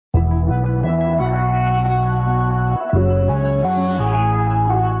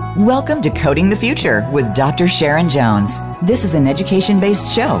Welcome to Coding the Future with Dr. Sharon Jones. This is an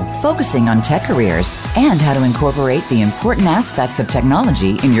education-based show focusing on tech careers and how to incorporate the important aspects of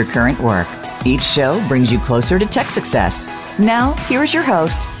technology in your current work. Each show brings you closer to tech success. Now, here's your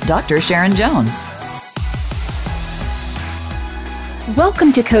host, Dr. Sharon Jones.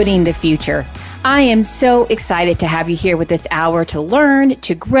 Welcome to Coding the Future. I am so excited to have you here with this hour to learn,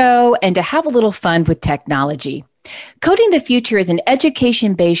 to grow, and to have a little fun with technology. Coding the Future is an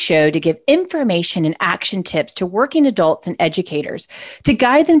education-based show to give information and action tips to working adults and educators to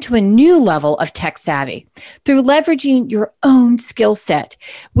guide them to a new level of tech savvy. Through leveraging your own skill set,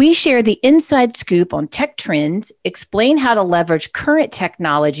 we share the inside scoop on tech trends, explain how to leverage current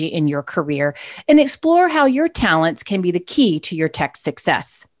technology in your career, and explore how your talents can be the key to your tech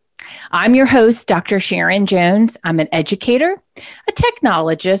success. I'm your host, Dr. Sharon Jones. I'm an educator, a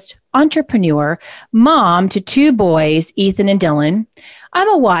technologist, entrepreneur, mom to two boys, Ethan and Dylan. I'm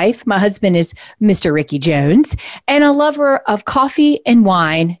a wife. My husband is Mr. Ricky Jones, and a lover of coffee and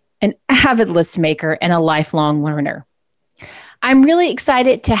wine, an avid list maker, and a lifelong learner. I'm really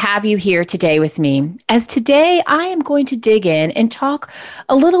excited to have you here today with me, as today I am going to dig in and talk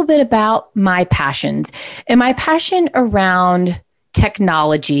a little bit about my passions and my passion around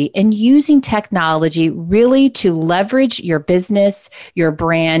technology and using technology really to leverage your business, your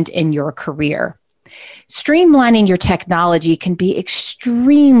brand, and your career. Streamlining your technology can be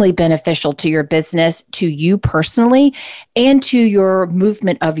extremely beneficial to your business, to you personally, and to your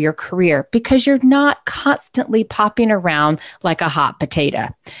movement of your career because you're not constantly popping around like a hot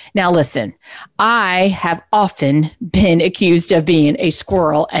potato. Now, listen, I have often been accused of being a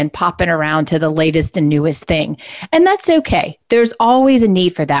squirrel and popping around to the latest and newest thing, and that's okay. There's always a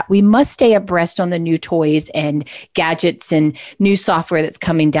need for that. We must stay abreast on the new toys and gadgets and new software that's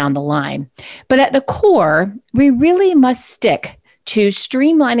coming down the line. But at the core, we really must stick to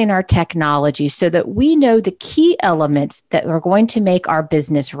streamlining our technology so that we know the key elements that are going to make our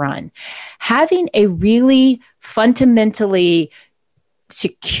business run. Having a really fundamentally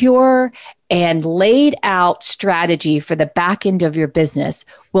secure and laid out strategy for the back end of your business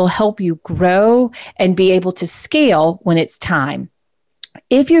will help you grow and be able to scale when it's time.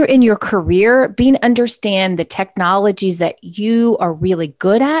 If you're in your career, understand the technologies that you are really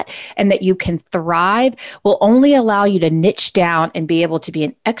good at and that you can thrive will only allow you to niche down and be able to be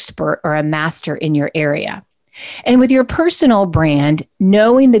an expert or a master in your area. And with your personal brand,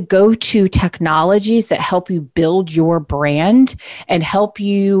 knowing the go-to technologies that help you build your brand and help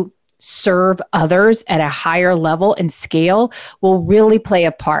you serve others at a higher level and scale will really play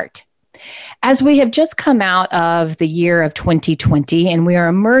a part. As we have just come out of the year of 2020 and we are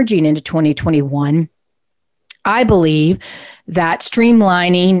emerging into 2021, I believe that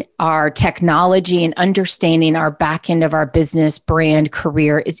streamlining our technology and understanding our back end of our business, brand,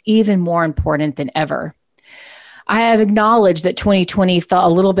 career is even more important than ever. I have acknowledged that 2020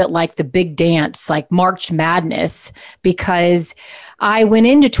 felt a little bit like the big dance, like March Madness, because I went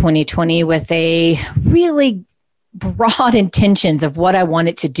into 2020 with a really broad intentions of what I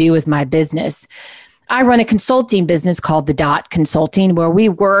wanted to do with my business. I run a consulting business called The Dot Consulting, where we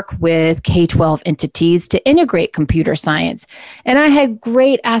work with K-12 entities to integrate computer science. And I had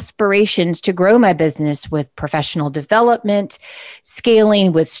great aspirations to grow my business with professional development,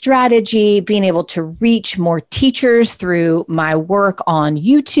 scaling with strategy, being able to reach more teachers through my work on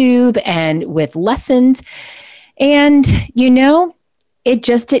YouTube and with lessons. And, it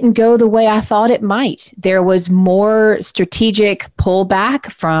just didn't go the way I thought it might. There was more strategic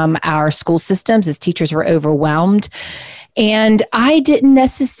pullback from our school systems as teachers were overwhelmed. And I didn't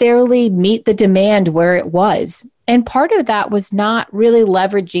necessarily meet the demand where it was. And part of that was not really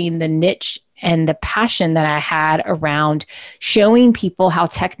leveraging the niche and the passion that I had around showing people how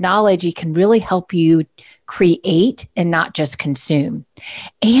technology can really help you create and not just consume,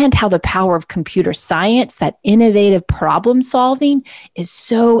 and how the power of computer science, that innovative problem solving, is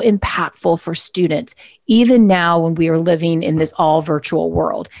so impactful for students, even now when we are living in this all virtual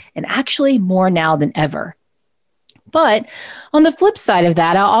world, and actually more now than ever. But on the flip side of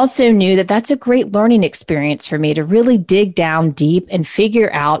that, I also knew that that's a great learning experience for me to really dig down deep and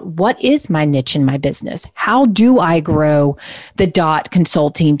figure out what is my niche in my business. How do I grow the Dot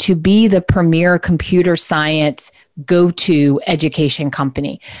Consulting to be the premier computer science go-to education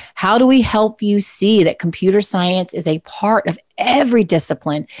company? How do we help you see that computer science is a part of every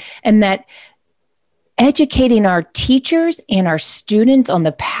discipline and that educating our teachers and our students on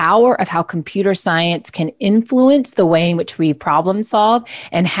the power of how computer science can influence the way in which we problem solve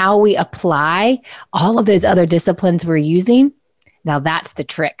and how we apply all of those other disciplines we're using? Now that's the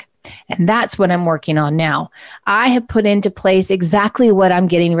trick. And that's what I'm working on now. I have put into place exactly what I'm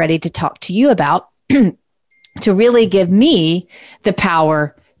getting ready to talk to you about to really give me the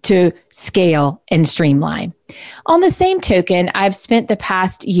power to scale and streamline. On the same token, I've spent the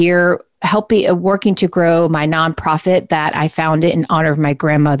past year working to grow my nonprofit that I founded in honor of my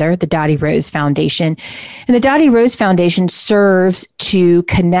grandmother, the Dottie Rose Foundation. And the Dottie Rose Foundation serves to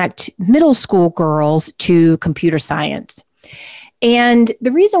connect middle school girls to computer science. And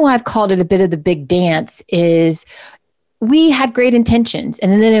the reason why I've called it a bit of the big dance is we had great intentions.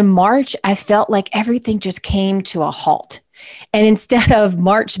 And then in March, I felt like everything just came to a halt. And instead of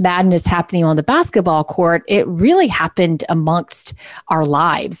March Madness happening on the basketball court, it really happened amongst our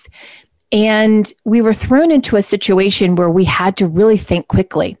lives. And we were thrown into a situation where we had to really think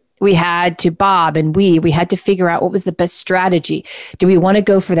quickly. We had to we had to figure out what was the best strategy. Do we want to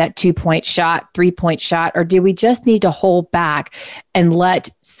go for that 2-point shot, 3-point shot, or do we just need to hold back and let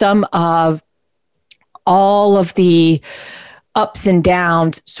some of all of the ups and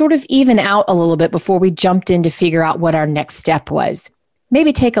downs sort of even out a little bit before we jumped in to figure out what our next step was?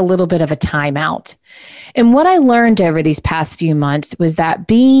 Maybe take a little bit of a time out. And what I learned over these past few months was that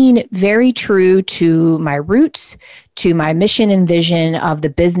being very true to my roots, to my mission and vision of the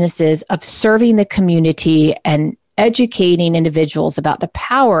businesses, of serving the community and educating individuals about the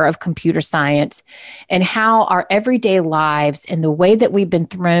power of computer science and how our everyday lives and the way that we've been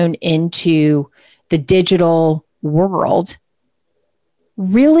thrown into the digital world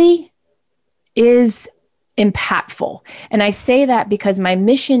really is impactful. And I say that because my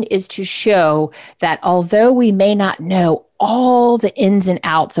mission is to show that although we may not know all the ins and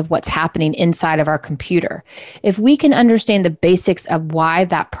outs of what's happening inside of our computer, if we can understand the basics of why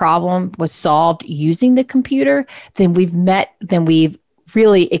that problem was solved using the computer, then we've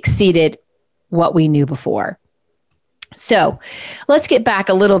really exceeded what we knew before. So let's get back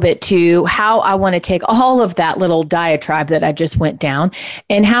a little bit to how I want to take all of that little diatribe that I just went down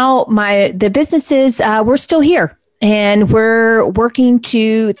and how the businesses, we're still here. And we're working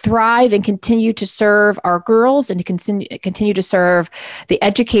to thrive and continue to serve our girls and to continue to serve the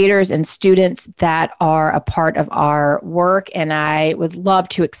educators and students that are a part of our work. And I would love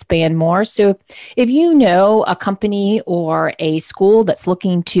to expand more. So if you know a company or a school that's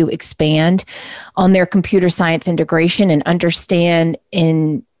looking to expand on their computer science integration and understand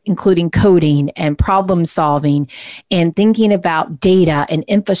including coding and problem solving and thinking about data and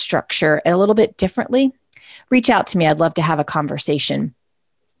infrastructure a little bit differently, reach out to me. I'd love to have a conversation.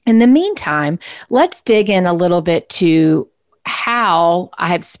 In the meantime, let's dig in a little bit to how I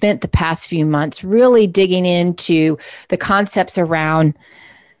have spent the past few months really digging into the concepts around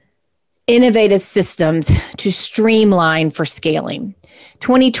innovative systems to streamline for scaling.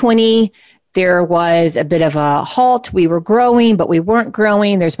 2020, there was a bit of a halt. We were growing, but we weren't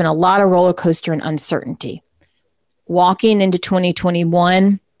growing. There's been a lot of roller coaster and uncertainty. Walking into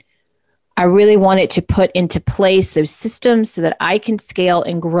 2021, I really wanted to put into place those systems so that I can scale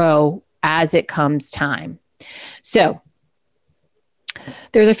and grow as it comes time. So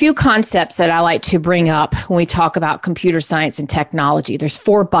there's a few concepts that I like to bring up when we talk about computer science and technology. There's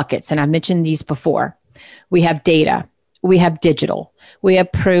 4 buckets, and I've mentioned these before. We have data, we have digital, we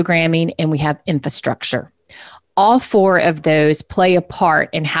have programming, and we have infrastructure. All 4 of those play a part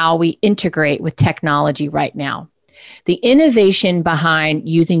in how we integrate with technology right now. The innovation behind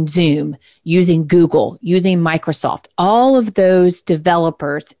using Zoom, using Google, using Microsoft, all of those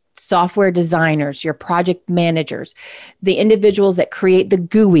developers, software designers, your project managers, the individuals that create the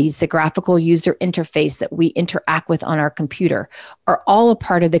GUIs, the graphical user interface that we interact with on our computer, are all a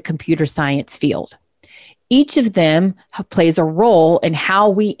part of the computer science field. Each of them plays a role in how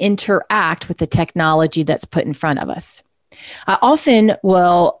we interact with the technology that's put in front of us. I often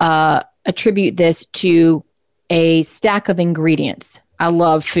will attribute this to a stack of ingredients. I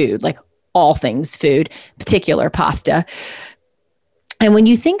love food, like all things food, particular pasta. And when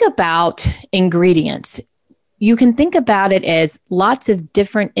you think about ingredients, you can think about it as lots of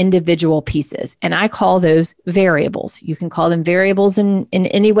different individual pieces. And I call those variables. You can call them variables in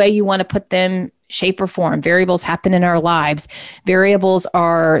any way you want to put them, shape or form. Variables happen in our lives. Variables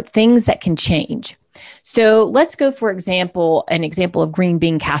are things that can change. So let's go, for example, an example of green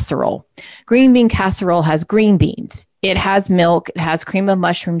bean casserole. Green bean casserole has green beans. It has milk, it has cream of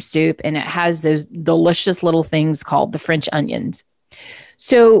mushroom soup, and it has those delicious little things called the French onions.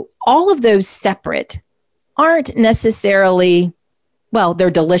 So all of those separate aren't necessarily, well, they're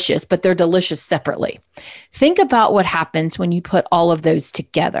delicious, but they're delicious separately. Think about what happens when you put all of those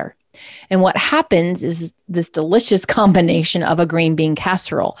together. And what happens is this delicious combination of a green bean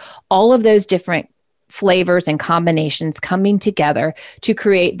casserole. All of those different flavors and combinations coming together to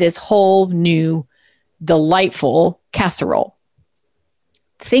create this whole new, delightful casserole.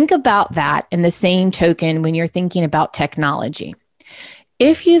 Think about that in the same token when you're thinking about technology.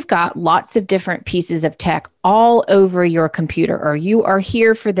 If you've got lots of different pieces of tech all over your computer, or you are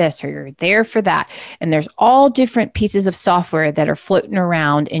here for this, or you're there for that, and there's all different pieces of software that are floating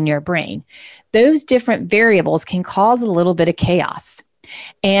around in your brain, those different variables can cause a little bit of chaos.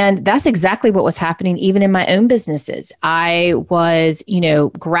 And that's exactly what was happening even in my own businesses. I was,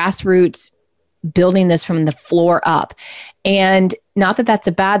 grassroots building this from the floor up. And not that that's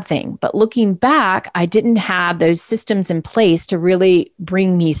a bad thing, but looking back, I didn't have those systems in place to really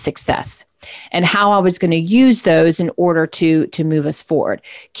bring me success and how I was going to use those in order to move us forward.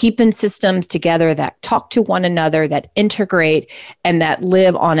 Keeping systems together that talk to one another, that integrate, and that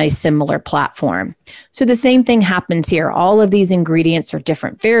live on a similar platform. So the same thing happens here. All of these ingredients are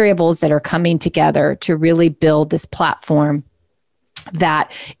different variables that are coming together to really build this platform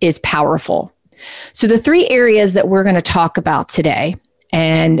that is powerful. So the three areas that we're going to talk about today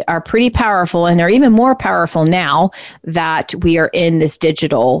and are pretty powerful, and are even more powerful now that we are in this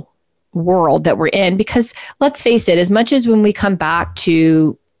digital world that we're in, because let's face it, as much as when we come back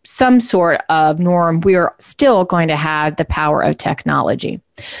to some sort of norm, we are still going to have the power of technology.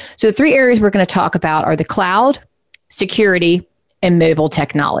 So the three areas we're going to talk about are the cloud, security, and mobile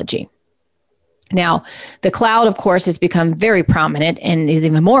technology. Now, the cloud, of course, has become very prominent and is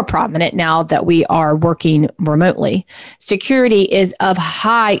even more prominent now that we are working remotely. Security is of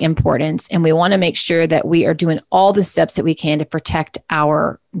high importance, and we want to make sure that we are doing all the steps that we can to protect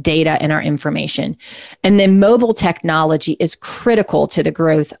our data and our information. And then mobile technology is critical to the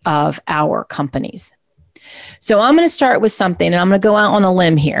growth of our companies. So I'm going to start with something, and I'm going to go out on a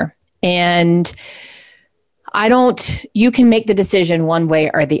limb here. And you can make the decision one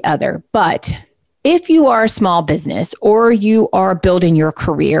way or the other, but if you are a small business, or you are building your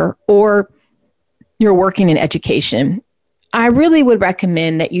career, or you're working in education, I really would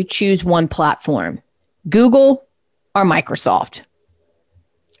recommend that you choose one platform, Google or Microsoft.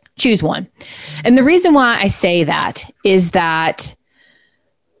 Choose one. And the reason why I say that is that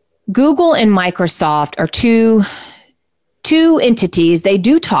Google and Microsoft are two entities. They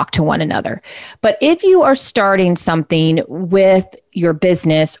do talk to one another. But if you are starting something with your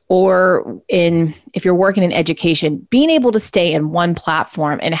business, or if you're working in education, being able to stay in one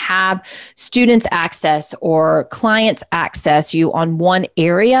platform and have students access or clients access you on one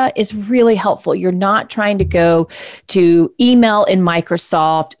area is really helpful. You're not trying to go to email in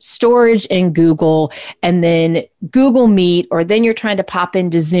Microsoft, storage in Google, and then Google Meet, or then you're trying to pop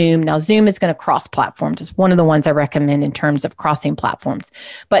into Zoom. Now, Zoom is going to cross platforms. It's one of the ones I recommend in terms of crossing platforms,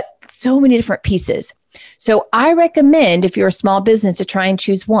 but so many different pieces. So I recommend, if you're a small business, to try and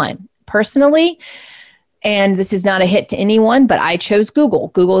choose one. Personally, and this is not a hit to anyone, but I chose Google.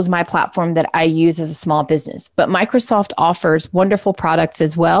 Google is my platform that I use as a small business. But Microsoft offers wonderful products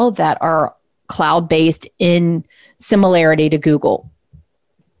as well that are cloud-based in similarity to Google.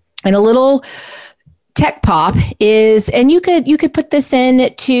 And a little tech pop is, and you could put this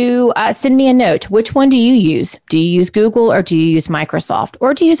in to send me a note. Which one do you use? Do you use Google, or do you use Microsoft,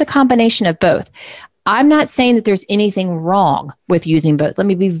 or do you use a combination of both? I'm not saying that there's anything wrong with using both. Let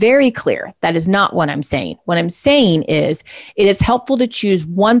me be very clear. That is not what I'm saying. What I'm saying is it is helpful to choose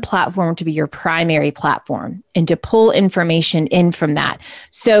one platform to be your primary platform and to pull information in from that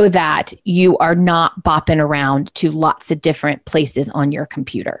so that you are not bopping around to lots of different places on your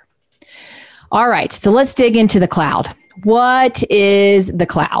computer. All right, so let's dig into the cloud. What is the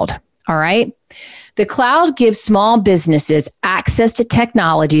cloud? All right. The cloud gives small businesses access to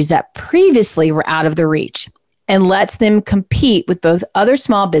technologies that previously were out of their reach and lets them compete with both other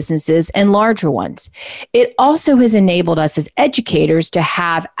small businesses and larger ones. It also has enabled us as educators to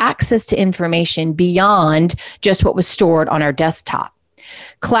have access to information beyond just what was stored on our desktop.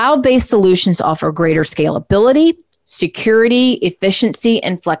 Cloud-based solutions offer greater scalability, security, efficiency,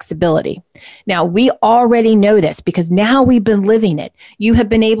 and flexibility. Now, we already know this because now we've been living it. You have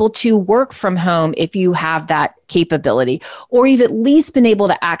been able to work from home if you have that capability, or you've at least been able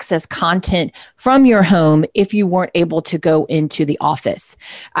to access content from your home if you weren't able to go into the office.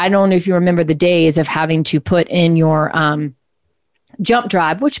 I don't know if you remember the days of having to put in your jump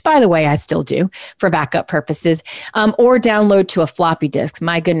drive, which by the way, I still do for backup purposes, or download to a floppy disk.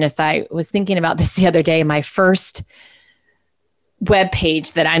 My goodness, I was thinking about this the other day. My first web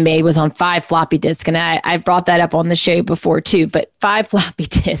page that I made was on 5 floppy disks. And I brought that up on the show before too, but 5 floppy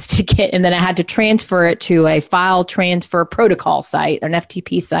disks to get, and then I had to transfer it to a file transfer protocol site, an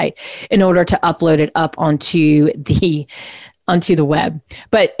FTP site, in order to upload it up onto the web.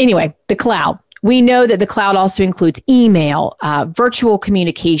 But anyway, the cloud. We know that the cloud also includes email, virtual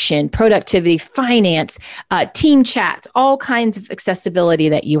communication, productivity, finance, team chats, all kinds of accessibility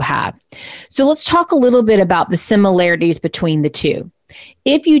that you have. So let's talk a little bit about the similarities between the two.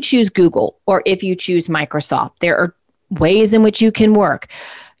 If you choose Google or if you choose Microsoft, there are ways in which you can work.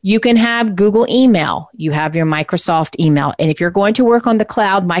 You can have Google email. You have your Microsoft email. And if you're going to work on the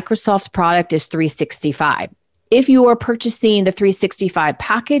cloud, Microsoft's product is 365. If you are purchasing the 365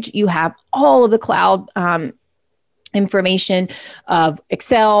 package, you have all of the cloud information of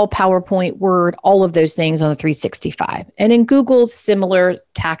Excel, PowerPoint, Word, all of those things on the 365. And in Google's similar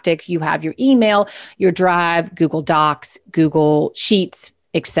tactic, you have your email, your Drive, Google Docs, Google Sheets,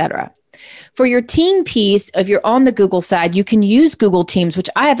 etc. For your team piece, if you're on the Google side, you can use Google Teams, which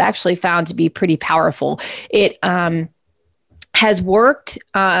I have actually found to be pretty powerful. It has worked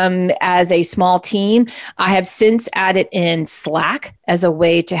as a small team. I have since added in Slack as a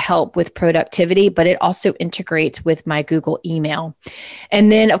way to help with productivity, but it also integrates with my Google email.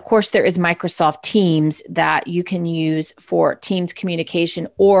 And then, of course, there is Microsoft Teams that you can use for Teams communication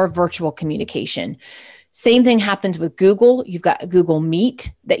or virtual communication. Same thing happens with Google. You've got Google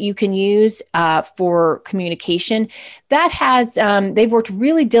Meet that you can use for communication. That has, they've worked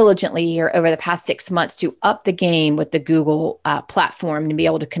really diligently here over the past 6 months to up the game with the Google platform to be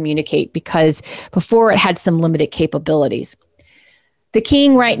able to communicate, because before it had some limited capabilities. The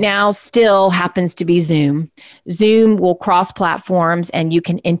king right now still happens to be Zoom. Zoom will cross platforms and you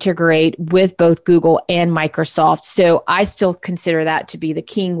can integrate with both Google and Microsoft. So I still consider that to be the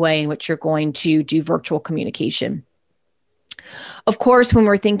king way in which you're going to do virtual communication. Of course, when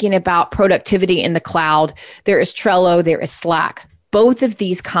we're thinking about productivity in the cloud, there is Trello, there is Slack. Both of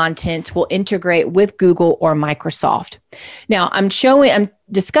these content will integrate with Google or Microsoft. Now, I'm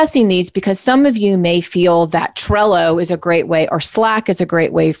discussing these because some of you may feel that Trello is a great way or Slack is a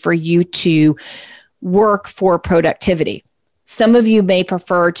great way for you to work for productivity. Some of you may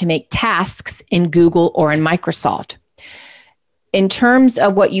prefer to make tasks in Google or in Microsoft. In terms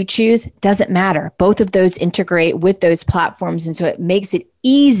of what you choose, doesn't matter. Both of those integrate with those platforms. And so it makes it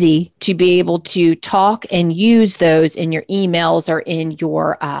easy to be able to talk and use those in your emails or in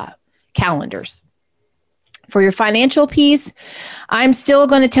your calendars. For your financial piece, I'm still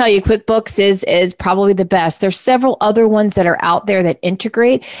going to tell you QuickBooks is probably the best. There's several other ones that are out there that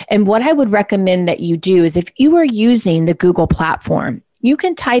integrate. And what I would recommend that you do is if you are using the Google platform, you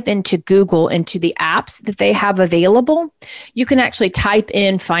can type into Google, into the apps that they have available. You can actually type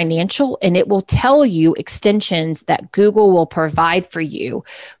in financial and it will tell you extensions that Google will provide for you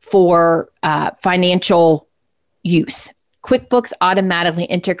for financial use. QuickBooks automatically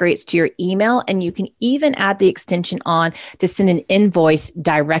integrates to your email, and you can even add the extension on to send an invoice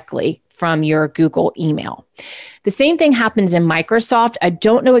directly from your Google email. The same thing happens in Microsoft. I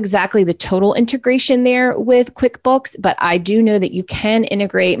don't know exactly the total integration there with QuickBooks, but I do know that you can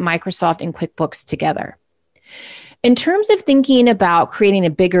integrate Microsoft and QuickBooks together. In terms of thinking about creating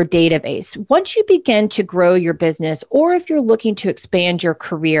a bigger database, once you begin to grow your business, or if you're looking to expand your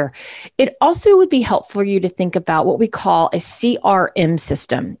career, it also would be helpful for you to think about what we call a CRM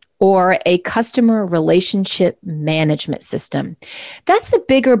system, or a customer relationship management system. That's the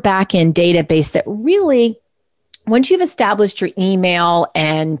bigger back-end database that really, once you've established your email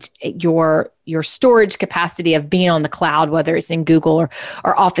and your storage capacity of being on the cloud, whether it's in Google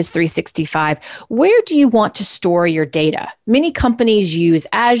or Office 365, where do you want to store your data? Many companies use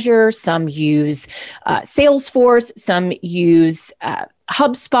Azure, some use Salesforce, some use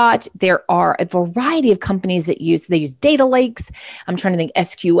HubSpot. There are a variety of companies that use data lakes. I'm trying to think,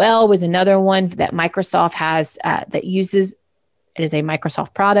 SQL was another one that Microsoft has that uses. It is a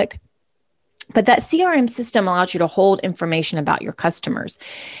Microsoft product. But that CRM system allows you to hold information about your customers.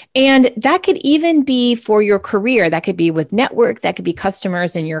 And that could even be for your career. That could be with network. That could be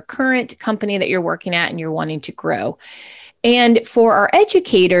customers in your current company that you're working at and you're wanting to grow. And for our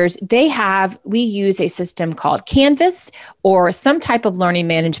educators, we use a system called Canvas, or some type of learning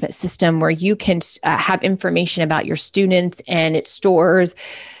management system where you can have information about your students, and it stores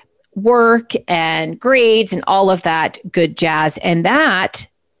work and grades and all of that good jazz. And that,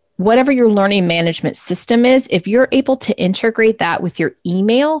 whatever your learning management system is, if you're able to integrate that with your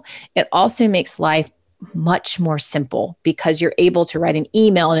email, it also makes life much more simple, because you're able to write an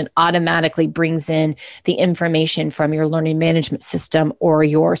email and it automatically brings in the information from your learning management system or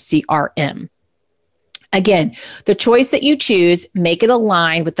your CRM. Again, the choice that you choose, make it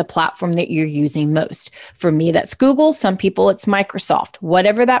align with the platform that you're using most. For me, that's Google. Some people, it's Microsoft,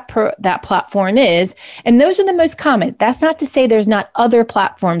 whatever that platform is. And those are the most common. That's not to say there's not other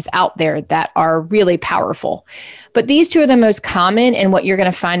platforms out there that are really powerful. But these two are the most common and what you're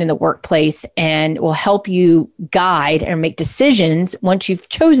going to find in the workplace and will help you guide and make decisions once you've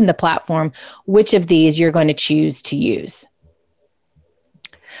chosen the platform, which of these you're going to choose to use.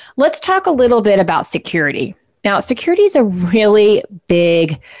 Let's talk a little bit about security. Now, security is a really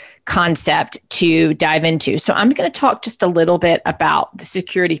big concept to dive into. So I'm going to talk just a little bit about the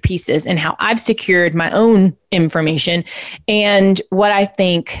security pieces and how I've secured my own information and what I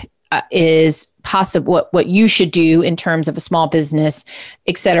think is possible, what you should do in terms of a small business,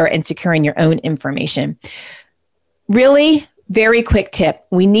 et cetera, and securing your own information. Really, very quick tip.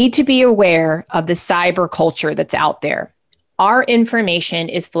 We need to be aware of the cyber culture that's out there. Our information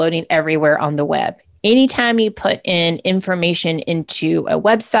is floating everywhere on the web. Anytime you put in information into a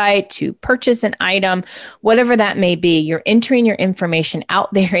website to purchase an item, whatever that may be, you're entering your information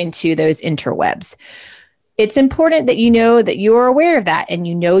out there into those interwebs. It's important that you know that you are aware of that and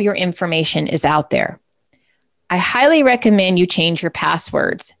you know your information is out there. I highly recommend you change your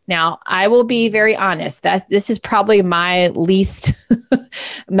passwords. Now, I will be very honest that this is probably my least,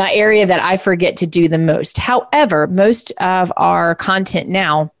 my area that I forget to do the most. However, most of our content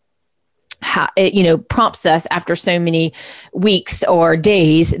now prompts us after so many weeks or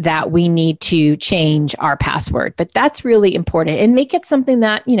days that we need to change our password. But that's really important and make it something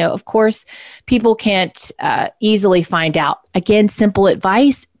that, of course, people can't easily find out. Again, simple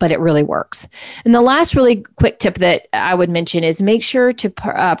advice, but it really works. And the last really quick tip that I would mention is make sure to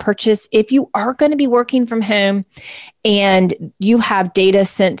purchase, if you are going to be working from home and you have data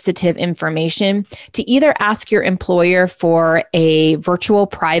sensitive information, to either ask your employer for a virtual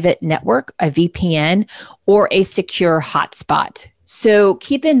private network, a VPN, or a secure hotspot. So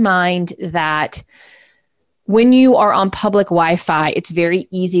keep in mind that when you are on public Wi-Fi, it's very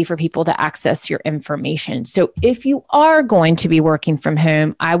easy for people to access your information. So if you are going to be working from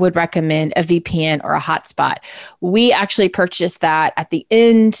home, I would recommend a VPN or a hotspot. We actually purchased that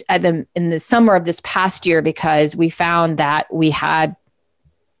in the summer of this past year because we found that we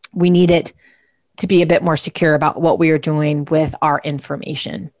needed to be a bit more secure about what we are doing with our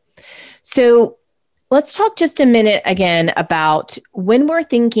information. So let's talk just a minute again about when we're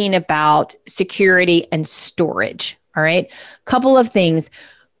thinking about security and storage. All right. Couple of things.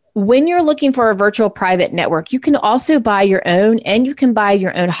 When you're looking for a virtual private network, you can also buy your own, and you can buy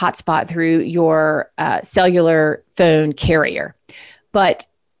your own hotspot through your cellular phone carrier. But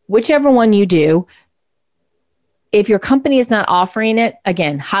whichever one you do, if your company is not offering it,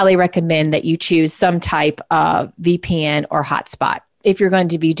 again, highly recommend that you choose some type of VPN or hotspot if you're going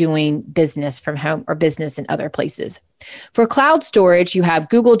to be doing business from home or business in other places. For cloud storage, you have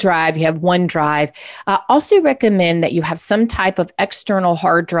Google Drive, you have OneDrive. Also recommend that you have some type of external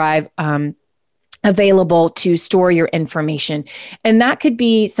hard drive available to store your information. And that could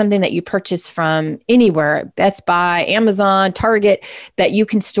be something that you purchase from anywhere, Best Buy, Amazon, Target, that you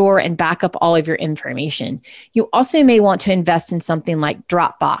can store and back up all of your information. You also may want to invest in something like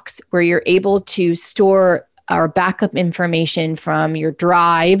Dropbox, where you're able to store or backup information from your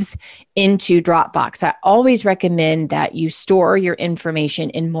drives into Dropbox. I always recommend that you store your information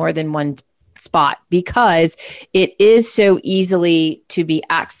in more than one spot because it is so easily to be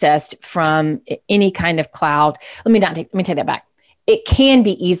accessed from any kind of cloud. Let me take that back. It can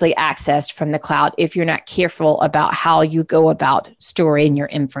be easily accessed from the cloud if you're not careful about how you go about storing your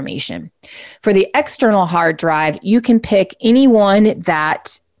information. For the external hard drive, you can pick any one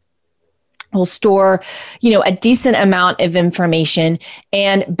that will store, a decent amount of information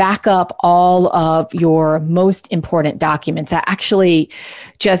and back up all of your most important documents. I'm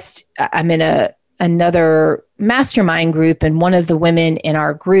in another mastermind group, and one of the women in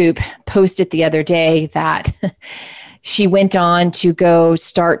our group posted the other day that she went on to go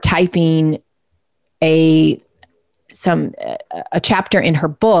start typing a chapter in her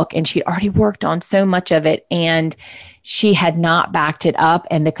book, and she'd already worked on so much of it, and she had not backed it up,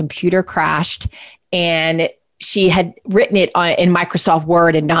 and the computer crashed, and she had written it in Microsoft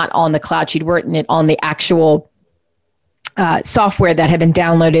Word and not on the cloud. She'd written it on the actual software that had been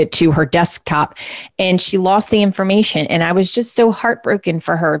downloaded to her desktop, and she lost the information. And I was just so heartbroken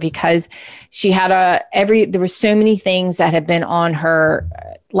for her because she had there were so many things that had been on her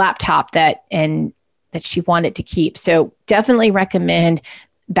laptop that she wanted to keep. So definitely recommend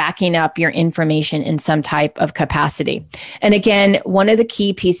backing up your information in some type of capacity. And again, one of the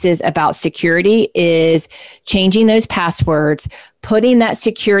key pieces about security is changing those passwords, putting that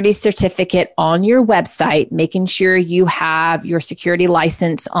security certificate on your website, making sure you have your security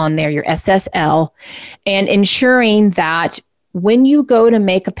license on there, your SSL, and ensuring that when you go to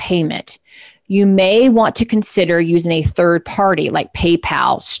make a payment, you may want to consider using a third party like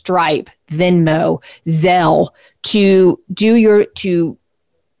PayPal, Stripe, Venmo, Zelle to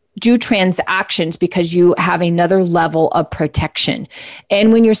do transactions, because you have another level of protection.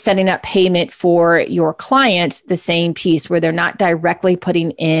 And when you're setting up payment for your clients, the same piece where they're not directly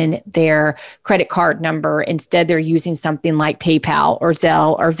putting in their credit card number. Instead, they're using something like PayPal or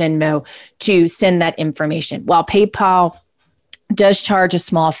Zelle or Venmo to send that information. While PayPal does charge a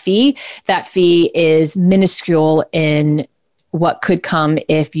small fee, that fee is minuscule in what could come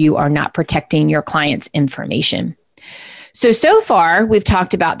if you are not protecting your client's information. So far, we've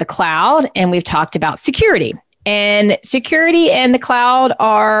talked about the cloud and we've talked about security. And security and the cloud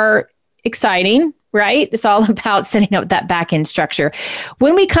are exciting, right? It's all about setting up that back-end structure.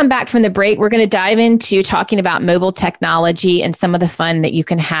 When we come back from the break, we're going to dive into talking about mobile technology and some of the fun that you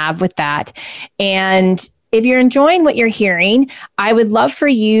can have with that. And if you're enjoying what you're hearing, I would love for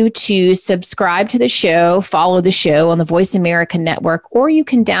you to subscribe to the show, follow the show on the Voice America Network, or you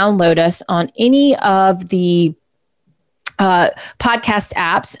can download us on any of the podcast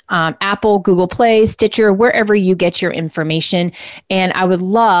apps, Apple, Google Play, Stitcher, wherever you get your information. And I would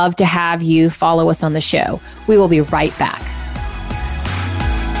love to have you follow us on the show. We will be right back.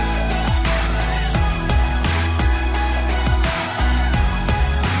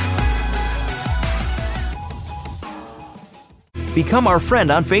 Become our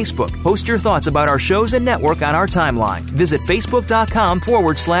friend on Facebook. Post your thoughts about our shows and network on our timeline. Visit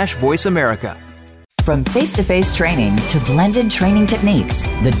facebook.com/Voice America. From face-to-face training to blended training techniques,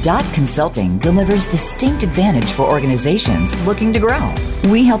 the DOT Consulting delivers distinct advantage for organizations looking to grow.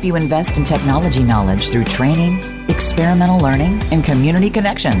 We help you invest in technology knowledge through training, experimental learning, and community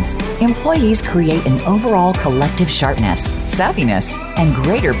connections. Employees create an overall collective sharpness, savviness, and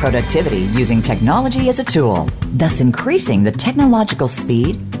greater productivity using technology as a tool, thus increasing the technological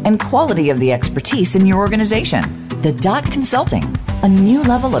speed and quality of the expertise in your organization. The DOT Consulting, a new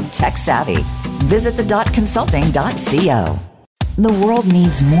level of tech savvy. Visit thedotconsulting.co. The world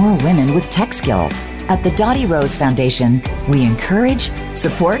needs more women with tech skills. At the Dottie Rose Foundation, we encourage,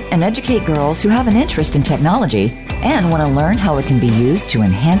 support, and educate girls who have an interest in technology and want to learn how it can be used to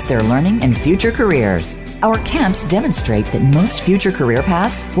enhance their learning and future careers. Our camps demonstrate that most future career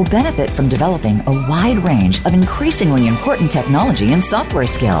paths will benefit from developing a wide range of increasingly important technology and software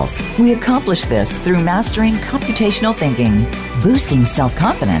skills. We accomplish this through mastering computational thinking, boosting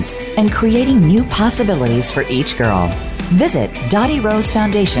self-confidence, and creating new possibilities for each girl. Visit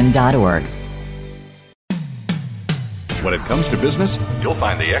DottieRoseFoundation.org. When it comes to business, you'll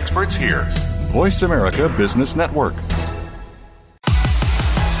find the experts here. Voice America Business Network.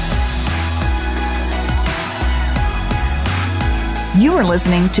 You are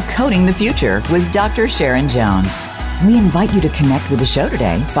listening to Coding the Future with Dr. Sharon Jones. We invite you to connect with the show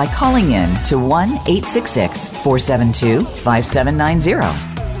today by calling in to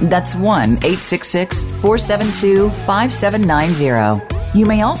 1-866-472-5790. That's 1-866-472-5790. You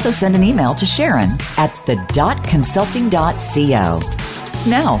may also send an email to Sharon at thedotconsulting.co.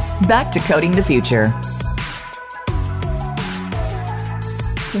 Now, back to Coding the Future.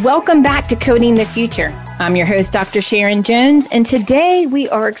 Welcome back to Coding the Future. I'm your host, Dr. Sharon Jones, and today we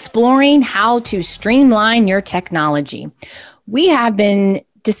are exploring how to streamline your technology. We have been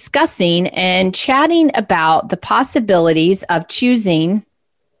discussing and chatting about the possibilities of choosing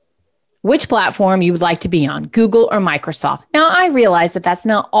which platform you would like to be on, Google or Microsoft. Now, I realize that that's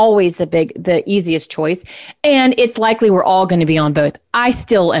not always the easiest choice, and it's likely we're all going to be on both. I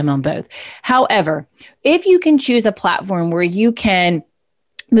still am on both. However, if you can choose a platform where you can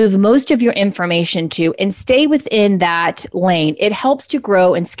move most of your information to and stay within that lane, it helps to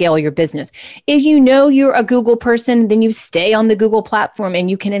grow and scale your business. If you know you're a Google person, then you stay on the Google platform and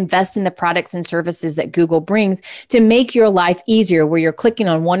you can invest in the products and services that Google brings to make your life easier, where you're clicking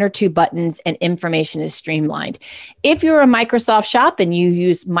on one or two buttons and information is streamlined. If you're a Microsoft shop and you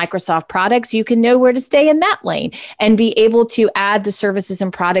use Microsoft products, you can know where to stay in that lane and be able to add the services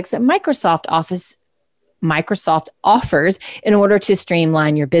and products that Microsoft offers in order to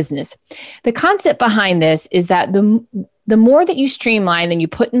streamline your business. The concept behind this is that the more that you streamline and you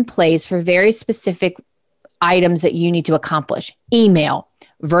put in place for very specific items that you need to accomplish, email,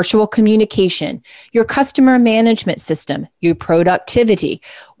 virtual communication, your customer management system, your productivity,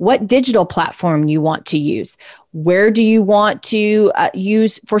 what digital platform you want to use, where do you want to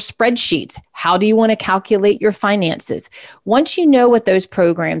use for spreadsheets, how do you want to calculate your finances. Once you know what those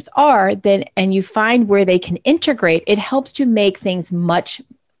programs are, then and you find where they can integrate, it helps to make things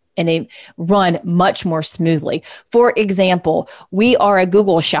run much more smoothly. For example, we are a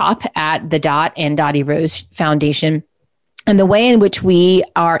Google shop at the Dot and Dottie Rose Foundation. And the way in which we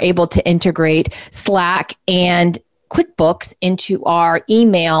are able to integrate Slack and QuickBooks into our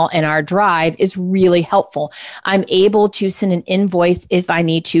email and our Drive is really helpful. I'm able to send an invoice if I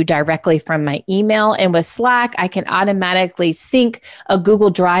need to directly from my email. And with Slack, I can automatically sync a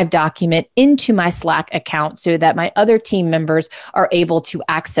Google Drive document into my Slack account so that my other team members are able to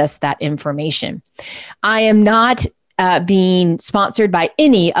access that information. I am not being sponsored by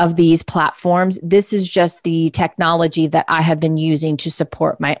any of these platforms. This is just the technology that I have been using to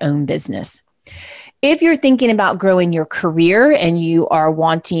support my own business. If you're thinking about growing your career and you are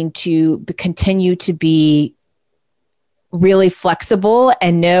wanting to continue to be really flexible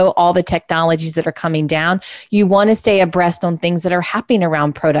and know all the technologies that are coming down, you want to stay abreast on things that are happening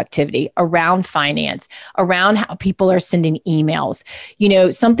around productivity, around finance, around how people are sending emails. You know,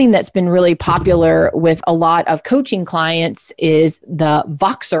 something that's been really popular with a lot of coaching clients is the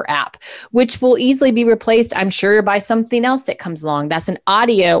Voxer app, which will easily be replaced, I'm sure, by something else that comes along. That's an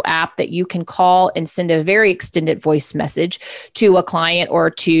audio app that you can call and send a very extended voice message to a client or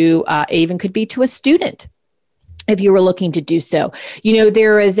to even could be to a student, if you were looking to do so. You know,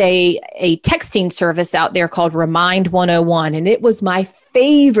 there is a texting service out there called Remind 101, and it was my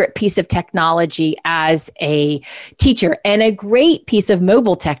favorite piece of technology as a teacher and a great piece of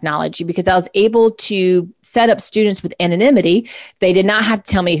mobile technology because I was able to set up students with anonymity. They did not have to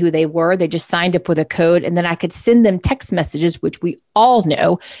tell me who they were. They just signed up with a code, and then I could send them text messages, which we all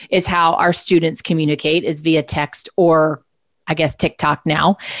know is how our students communicate, is via text or I guess TikTok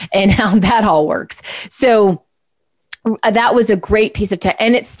now, and how that all works. So that was a great piece of tech,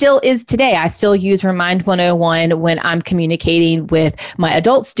 and it still is today. I still use Remind 101 when I'm communicating with my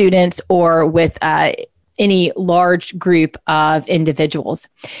adult students or with any large group of individuals.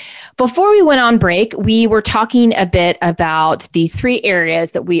 Before we went on break, we were talking a bit about the three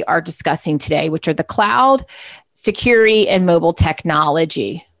areas that we are discussing today, which are the cloud, security, and mobile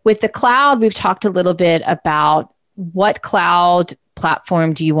technology. With the cloud, we've talked a little bit about what cloud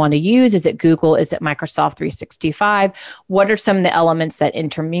platform do you want to use? Is it Google? Is it Microsoft 365? What are some of the elements that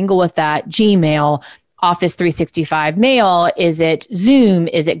intermingle with that? Gmail, Office 365 Mail? Is it Zoom?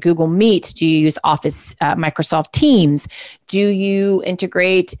 Is it Google Meet? Do you use Office, Microsoft Teams? Do you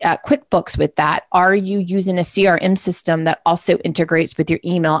integrate QuickBooks with that? Are you using a CRM system that also integrates with your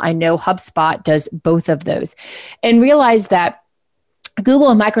email? I know HubSpot does both of those. And realize that Google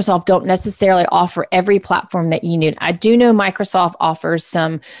and Microsoft don't necessarily offer every platform that you need. I do know Microsoft offers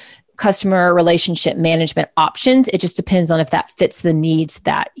some customer relationship management options. It just depends on if that fits the needs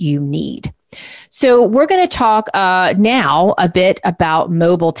that you need. So we're going to talk now a bit about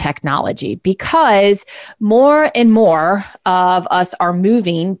mobile technology because more and more of us are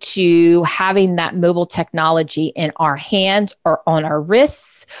moving to having that mobile technology in our hands or on our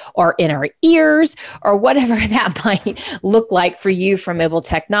wrists or in our ears or whatever that might look like for you for mobile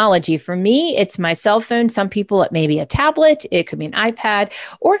technology. For me, it's my cell phone. Some people, it may be a tablet. It could be an iPad,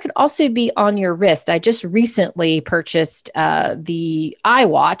 or it could also be on your wrist. I just recently purchased the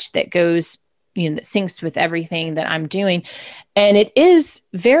iWatch that goes that syncs with everything that I'm doing. And it is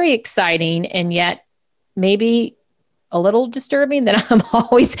very exciting and yet maybe a little disturbing that I'm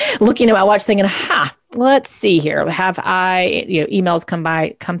always looking at my watch thinking, let's see here. Have I, emails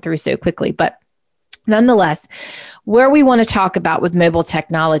come through so quickly. But nonetheless, where we want to talk about with mobile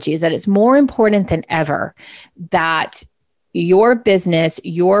technology is that it's more important than ever that your business,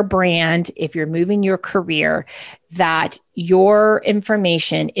 your brand, if you're moving your career, that your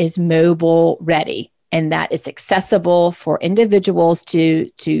information is mobile ready and that it's accessible for individuals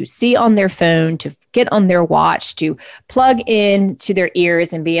to see on their phone, to get on their watch, to plug in to their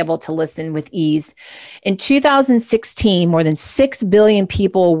ears and be able to listen with ease. In 2016, more than 6 billion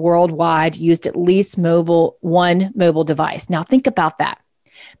people worldwide used at least one mobile device. Now think about that.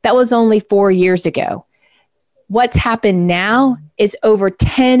 That was only 4 years ago. What's happened now is over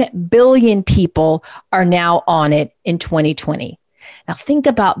 10 billion people are now on it in 2020. Now think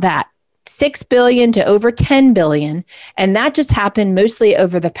about that. 6 billion to over 10 billion. And that just happened mostly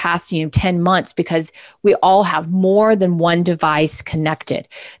over the past 10 months because we all have more than one device connected.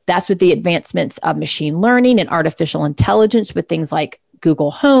 That's with the advancements of machine learning and artificial intelligence with things like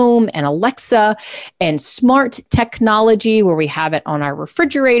Google Home and Alexa and smart technology, where we have it on our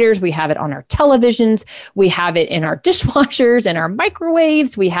refrigerators, we have it on our televisions, we have it in our dishwashers and our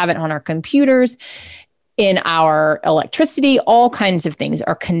microwaves, we have it on our computers, in our electricity. All kinds of things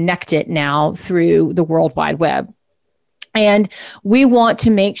are connected now through the World Wide Web. And we want to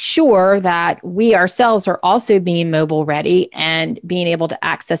make sure that we ourselves are also being mobile ready and being able to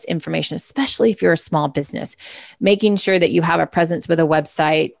access information, especially if you're a small business, making sure that you have a presence with a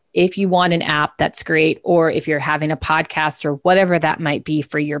website. If you want an app, that's great. Or if you're having a podcast or whatever that might be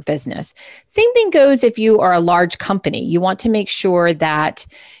for your business. Same thing goes if you are a large company. You want to make sure that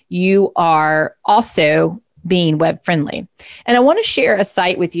you are also being web friendly. And I want to share a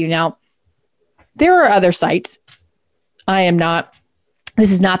site with you. Now, there are other sites.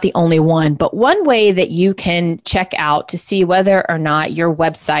 This is not the only one, but one way that you can check out to see whether or not your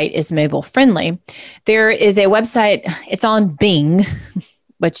website is mobile friendly, there is a website, it's on Bing,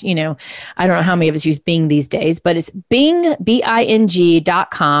 which, I don't know how many of us use Bing these days, but it's Bing,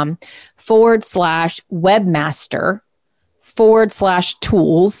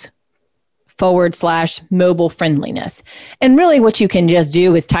 Bing.com/webmaster/tools /mobile friendliness. And really what you can just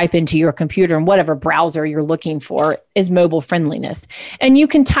do is type into your computer, and whatever browser you're looking for is mobile friendliness. And you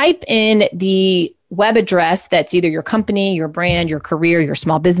can type in the web address that's either your company, your brand, your career, your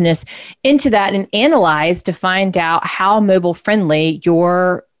small business into that and analyze to find out how mobile friendly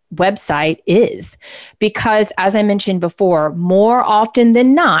your website is. Because as I mentioned before, more often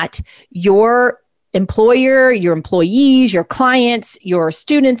than not, your employer, your employees, your clients, your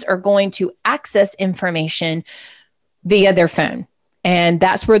students are going to access information via their phone. And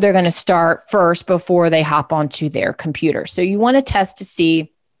that's where they're going to start first before they hop onto their computer. So you want to test to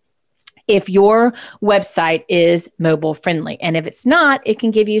see if your website is mobile friendly. And if it's not, it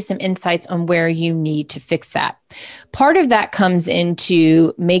can give you some insights on where you need to fix that. Part of that comes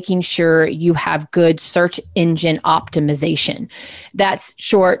into making sure you have good search engine optimization. That's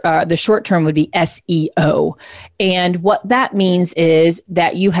the short term would be SEO. And what that means is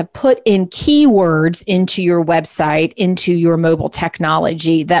that you have put in keywords into your website, into your mobile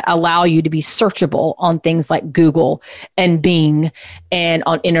technology that allow you to be searchable on things like Google and Bing and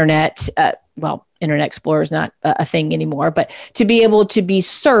on internet. Internet Explorer is not a thing anymore, but to be able to be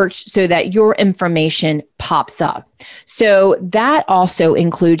searched so that your information pops up. So that also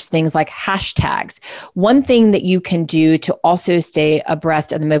includes things like hashtags. One thing that you can do to also stay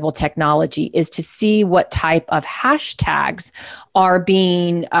abreast of the mobile technology is to see what type of hashtags are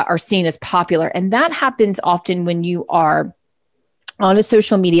seen as popular. And that happens often when you are on a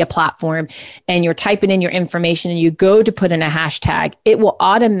social media platform and you're typing in your information and you go to put in a hashtag, it will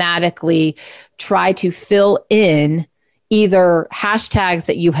automatically try to fill in either hashtags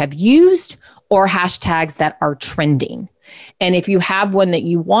that you have used or hashtags that are trending. And if you have one that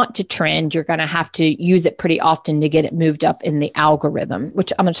you want to trend, you're going to have to use it pretty often to get it moved up in the algorithm,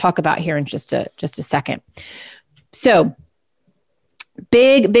 which I'm going to talk about here in just a second. So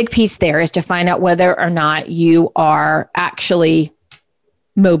big piece there is to find out whether or not you are actually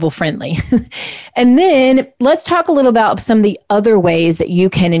mobile friendly. And then let's talk a little about some of the other ways that you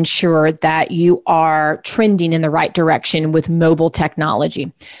can ensure that you are trending in the right direction with mobile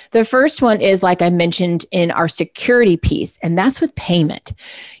technology. The first one is, like I mentioned, in our security piece, and that's with payment.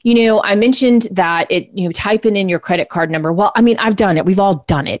 I mentioned that typing in your credit card number. Well, I've done it. We've all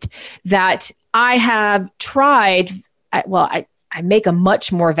done it. That I have tried. I make a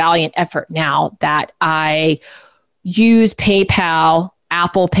much more valiant effort now that I use PayPal,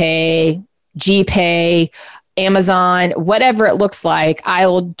 Apple Pay, GPay, Amazon, whatever it looks like. I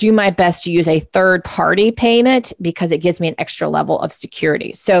will do my best to use a third-party payment because it gives me an extra level of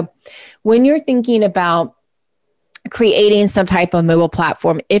security. So when you're thinking about creating some type of mobile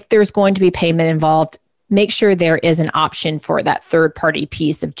platform, if there's going to be payment involved, make sure there is an option for that third-party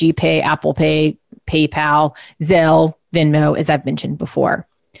piece of GPay, Apple Pay, PayPal, Zelle, Venmo, as I've mentioned before.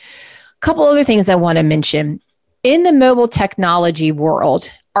 A couple other things I want to mention. In the mobile technology world,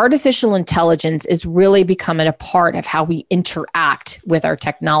 artificial intelligence is really becoming a part of how we interact with our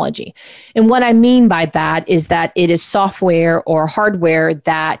technology. And what I mean by that is that it is software or hardware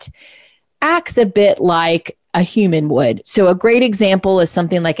that acts a bit like a human would. So a great example is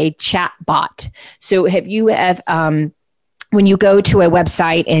something like a chat bot. So when you go to a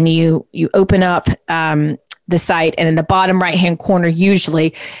website and you open up the site, and in the bottom right-hand corner,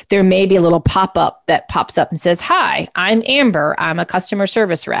 usually there may be a little pop-up that pops up and says, "Hi, I'm Amber. I'm a customer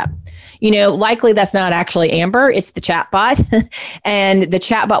service rep." Likely that's not actually Amber, it's the chatbot. And the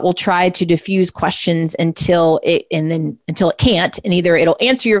chatbot will try to diffuse questions until it can't. And either it'll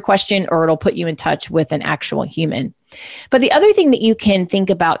answer your question or it'll put you in touch with an actual human. But the other thing that you can think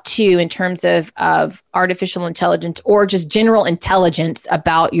about too, in terms of artificial intelligence or just general intelligence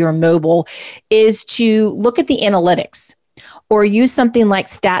about your mobile, is to look at the analytics. Or use something like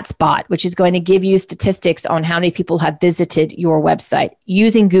StatsBot, which is going to give you statistics on how many people have visited your website,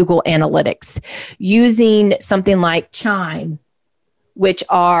 using Google Analytics, using something like Chime, which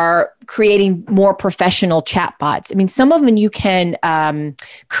are creating more professional chatbots. I mean, some of them you can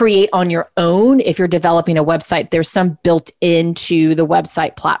create on your own if you're developing a website. There's some built into the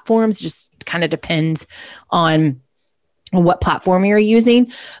website platforms, just kind of depends on what platform you're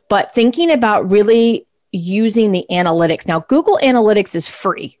using. But thinking about really using the analytics. Now, Google Analytics is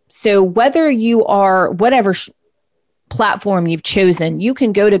free. So whether you are whatever platform you've chosen, you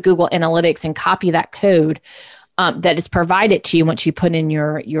can go to Google Analytics and copy that code that is provided to you once you put in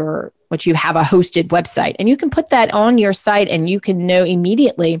once you have a hosted website. And you can put that on your site and you can know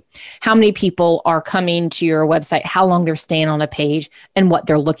immediately how many people are coming to your website, how long they're staying on a page, and what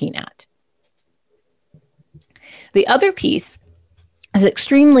they're looking at. The other piece is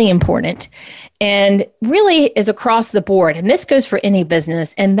extremely important and really is across the board. And this goes for any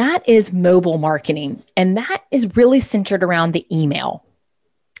business, and that is mobile marketing. And that is really centered around the email.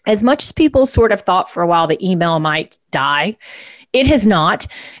 As much as people sort of thought for a while the email might die, it has not.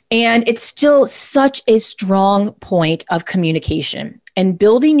 And it's still such a strong point of communication. And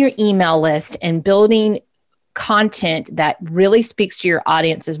building your email list and building content that really speaks to your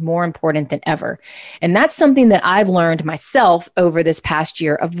audience is more important than ever. And that's something that I've learned myself over this past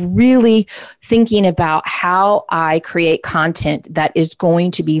year, of really thinking about how I create content that is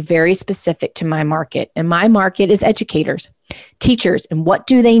going to be very specific to my market. And my market is educators, teachers, and what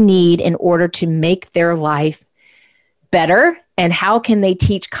do they need in order to make their life better? And how can they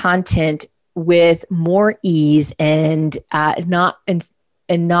teach content with more ease and not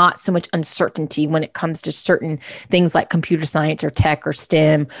so much uncertainty when it comes to certain things like computer science or tech or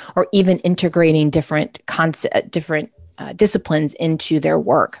STEM, or even integrating different disciplines into their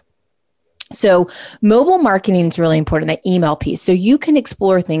work. So mobile marketing is really important, that email piece. So you can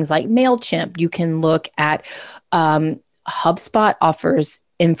explore things like MailChimp. You can look at HubSpot offers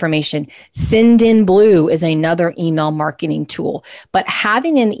information. Sendinblue is another email marketing tool. But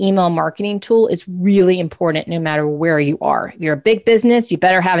having an email marketing tool is really important no matter where you are. If you're a big business, you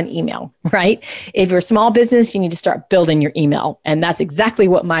better have an email, right? If you're a small business, you need to start building your email. And that's exactly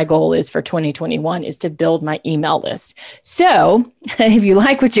what my goal is for 2021, is to build my email list. So if you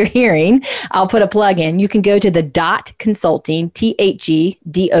like what you're hearing, I'll put a plug in. You can go to the Dot Consulting,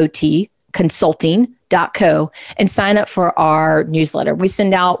 THEDOT consulting.co, and sign up for our newsletter. We're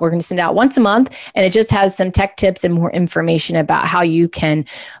going to send out once a month, and it just has some tech tips and more information about how you can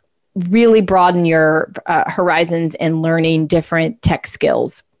really broaden your horizons in learning different tech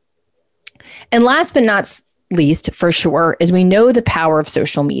skills. And last but not least, for sure, is we know the power of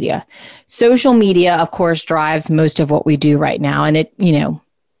social media. Social media, of course, drives most of what we do right now. And it,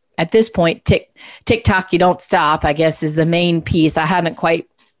 at this point, TikTok, you don't stop, I guess, is the main piece. I haven't quite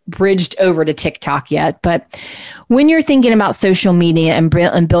bridged over to TikTok yet. But when you're thinking about social media and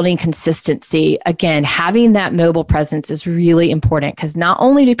building consistency, again, having that mobile presence is really important, because not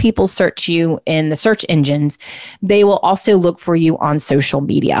only do people search you in the search engines, they will also look for you on social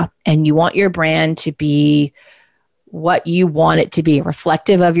media. And you want your brand to be what you want it to be,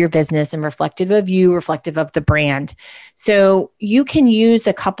 reflective of your business and reflective of you, reflective of the brand. So you can use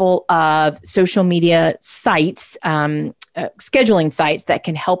a couple of social media sites, scheduling sites that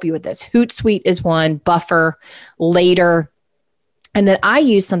can help you with this. Hootsuite is one, Buffer, Later. And then I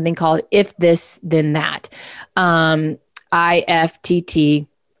use something called If This Then That, IFTT.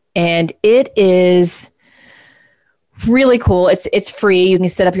 And it is really cool. It's free. You can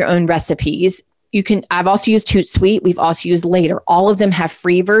set up your own recipes. I've also used Hootsuite. We've also used Later. All of them have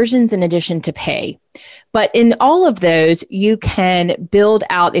free versions in addition to pay. But in all of those, you can build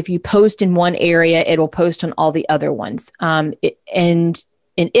out, if you post in one area, it will post on all the other ones. And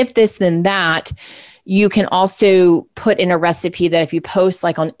If This Then That, you can also put in a recipe that if you post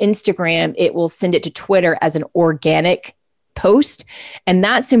like on Instagram, it will send it to Twitter as an organic post. And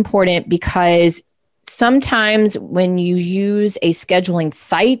that's important because sometimes when you use a scheduling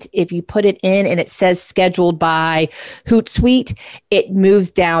site, if you put it in and it says scheduled by Hootsuite, it moves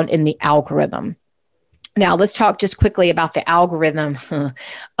down in the algorithm. Now, let's talk just quickly about the algorithm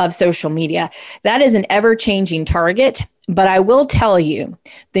of social media. That is an ever-changing target, but I will tell you,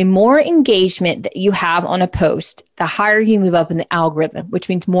 the more engagement that you have on a post, the higher you move up in the algorithm, which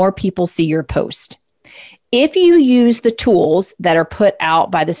means more people see your post. If you use the tools that are put out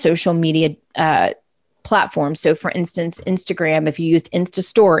by the social media platforms. So for instance, Instagram, if you used Insta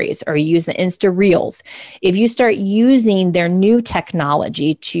Stories or you use the Insta Reels, if you start using their new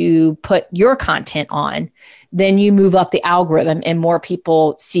technology to put your content on, then you move up the algorithm and more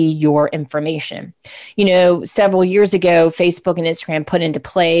people see your information. Several years ago, Facebook and Instagram put into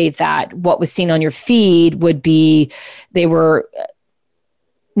play that what was seen on your feed would be, they were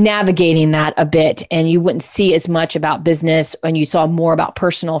navigating that a bit, and you wouldn't see as much about business and you saw more about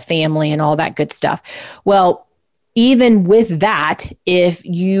personal, family, and all that good stuff. Well, even with that, if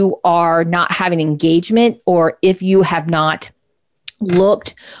you are not having engagement, or if you have not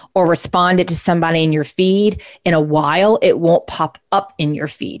looked or responded to somebody in your feed in a while, it won't pop up in your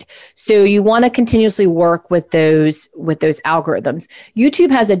feed. So you want to continuously work with those algorithms. YouTube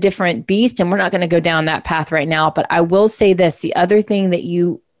has a different beast, and we're not going to go down that path right now, but I will say this, the other thing that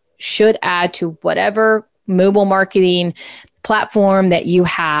you should add to whatever mobile marketing platform that you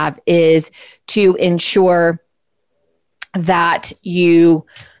have is to ensure that you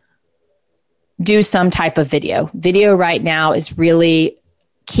do some type of video. Video right now is really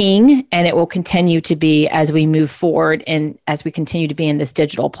king, and it will continue to be as we move forward and as we continue to be in this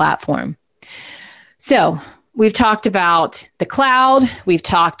digital platform. So we've talked about the cloud. We've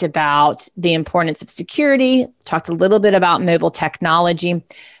talked about the importance of security, talked a little bit about mobile technology.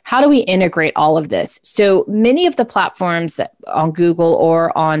 How do we integrate all of this? So many of the platforms that on Google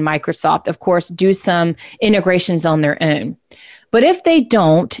or on Microsoft, of course, do some integrations on their own. But if they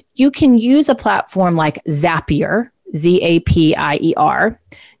don't, you can use a platform like Zapier, Zapier,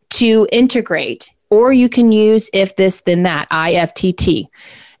 to integrate, or you can use If This Then That, IFTT,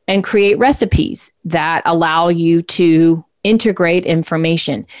 and create recipes that allow you to integrate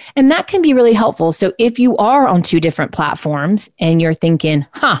information. And that can be really helpful. So if you are on two different platforms and you're thinking,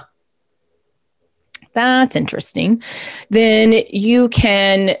 that's interesting, then you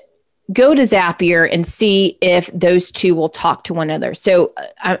can go to Zapier and see if those two will talk to one another. So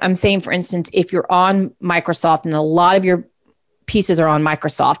I'm saying, for instance, if you're on Microsoft and a lot of your pieces are on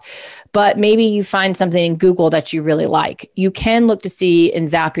Microsoft, but maybe you find something in Google that you really like, you can look to see in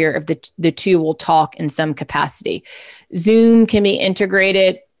Zapier if the two will talk in some capacity. Zoom can be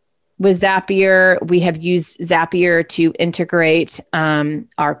integrated with Zapier. We have used Zapier to integrate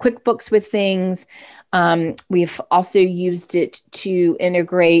our QuickBooks with things. We've also used it to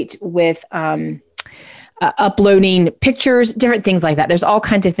integrate with uploading pictures, different things like that. There's all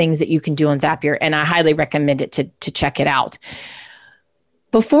kinds of things that you can do on Zapier, and I highly recommend it to check it out.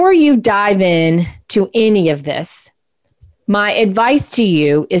 Before you dive in to any of this, my advice to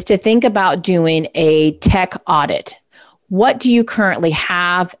you is to think about doing a tech audit. What do you currently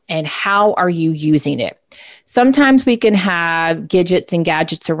have and how are you using it? Sometimes we can have gadgets and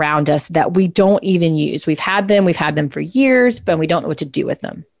gadgets around us that we don't even use. We've had them for years, but we don't know what to do with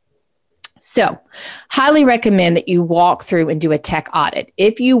them. So, highly recommend that you walk through and do a tech audit.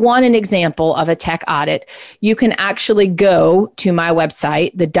 If you want an example of a tech audit, you can actually go to my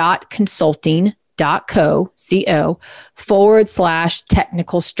website,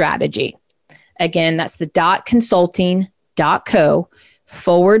 the.consulting.co/technical strategy. Again, that's the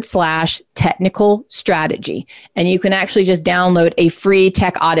 .consulting.co/technical strategy. And you can actually just download a free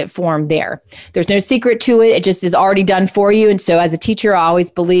tech audit form there. There's no secret to it. It just is already done for you. And so as a teacher, I always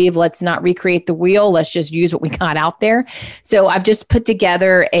believe, let's not recreate the wheel. Let's just use what we got out there. So I've just put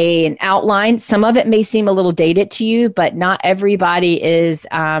together an outline. Some of it may seem a little dated to you, but not everybody is,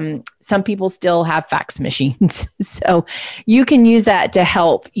 some people still have fax machines. So you can use that to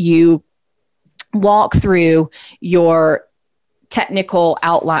help you walk through your technical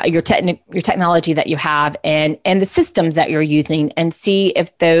outline, your technology that you have and the systems that you're using, and see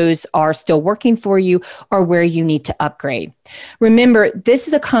if those are still working for you or where you need to upgrade. Remember, this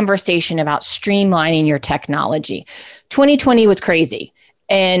is a conversation about streamlining your technology. 2020 was crazy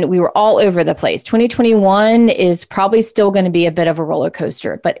and we were all over the place. 2021 is probably still going to be a bit of a roller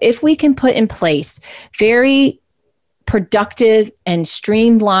coaster, but if we can put in place very productive and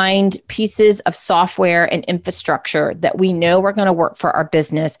streamlined pieces of software and infrastructure that we know are going to work for our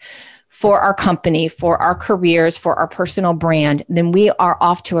business, for our company, for our careers, for our personal brand, then we are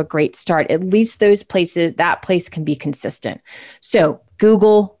off to a great start. At least those places, that place can be consistent. So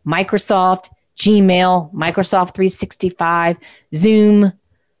Google, Microsoft, Gmail, Microsoft 365, Zoom,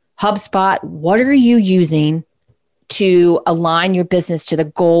 HubSpot, what are you using to align your business to the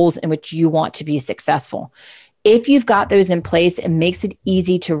goals in which you want to be successful? If you've got those in place, it makes it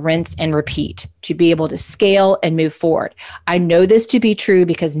easy to rinse and repeat, to be able to scale and move forward. I know this to be true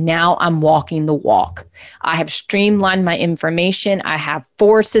because now I'm walking the walk. I have streamlined my information. I have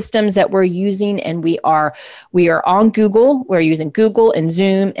 4 systems that we're using, and we are on Google. We're using Google and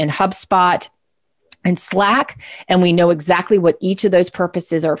Zoom and HubSpot and Slack, and we know exactly what each of those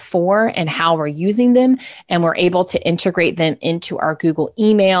purposes are for and how we're using them, and we're able to integrate them into our Google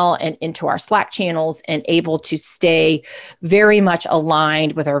email and into our Slack channels and able to stay very much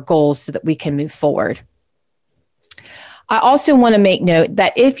aligned with our goals so that we can move forward. I also want to make note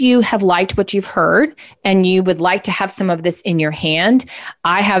that if you have liked what you've heard and you would like to have some of this in your hand,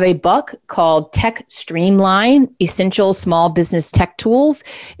 I have a book called Tech Streamline, Essential Small Business Tech Tools.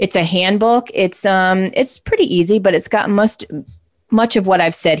 It's a handbook. It's pretty easy, but it's got much of what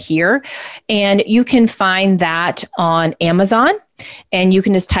I've said here. And you can find that on Amazon. And you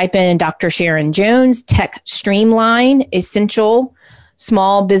can just type in Dr. Sharon Jones, Tech Streamline, Essential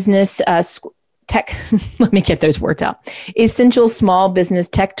Small Business Tech, let me get those words out. Essential Small Business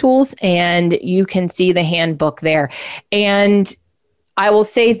Tech Tools, and you can see the handbook there. And I will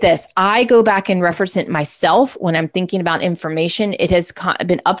say this, I go back and reference it myself when I'm thinking about information. It has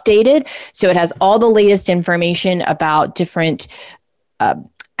been updated, so it has all the latest information about different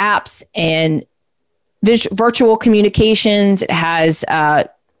apps and virtual communications. It has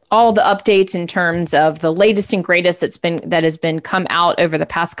all the updates in terms of the latest and greatest that has been come out over the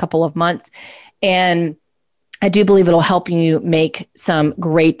past couple of months. And I do believe it'll help you make some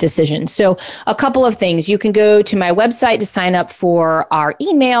great decisions. So a couple of things. You can go to my website to sign up for our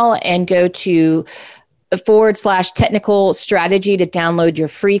email and go to /technical strategy to download your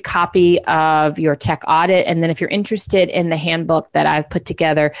free copy of your tech audit. And then if you're interested in the handbook that I've put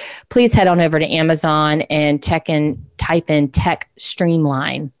together, please head on over to Amazon and type in Tech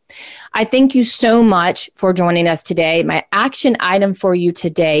Streamline. I thank you so much for joining us today. My action item for you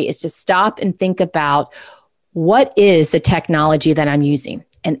today is to stop and think about, what is the technology that I'm using?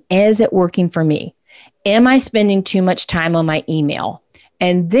 And is it working for me? Am I spending too much time on my email?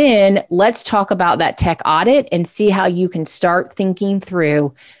 And then let's talk about that tech audit and see how you can start thinking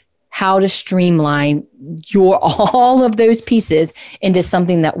through how to streamline all of those pieces into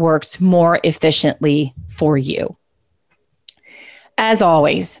something that works more efficiently for you. As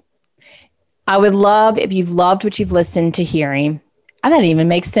always, I would love if you've loved what you've listened to hearing. That even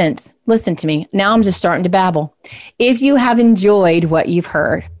makes sense. Listen to me. Now I'm just starting to babble. If you have enjoyed what you've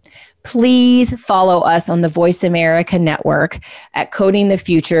heard, please follow us on the Voice America Network at Coding the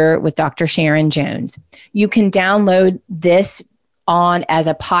Future with Dr. Sharon Jones. You can download this as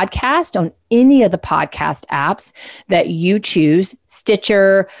a podcast on any of the podcast apps that you choose,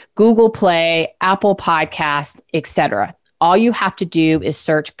 Stitcher, Google Play, Apple Podcast, etc. All you have to do is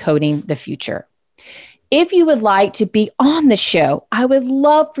search Coding the Future. If you would like to be on the show, I would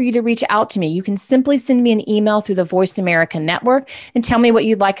love for you to reach out to me. You can simply send me an email through the Voice America Network and tell me what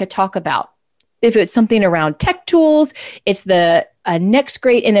you'd like to talk about. If it's something around tech tools, it's the next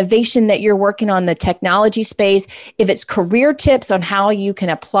great innovation that you're working on, the technology space. If it's career tips on how you can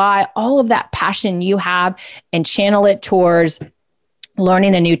apply all of that passion you have and channel it towards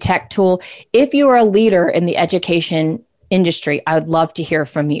learning a new tech tool. If you are a leader in the education industry, I would love to hear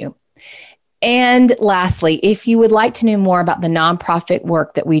from you. And lastly, if you would like to know more about the nonprofit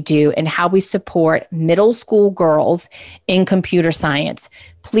work that we do and how we support middle school girls in computer science,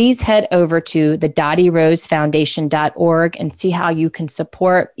 please head over to the DottieRoseFoundation.org and see how you can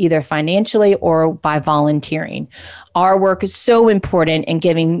support either financially or by volunteering. Our work is so important in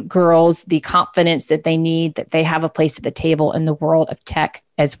giving girls the confidence that they need, that they have a place at the table in the world of tech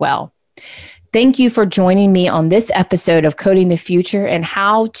as well. Thank you for joining me on this episode of Coding the Future and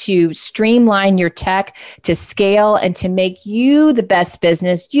how to streamline your tech to scale and to make you the best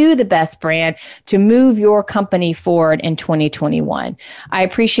business, you the best brand, to move your company forward in 2021. I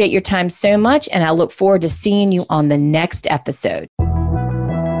appreciate your time so much, and I look forward to seeing you on the next episode.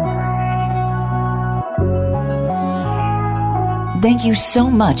 Thank you so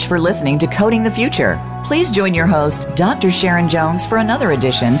much for listening to Coding the Future. Please join your host, Dr. Sharon Jones, for another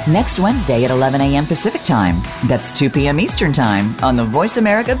edition next Wednesday at 11 a.m. Pacific Time. That's 2 p.m. Eastern Time on the Voice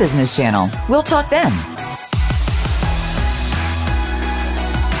America Business Channel. We'll talk then.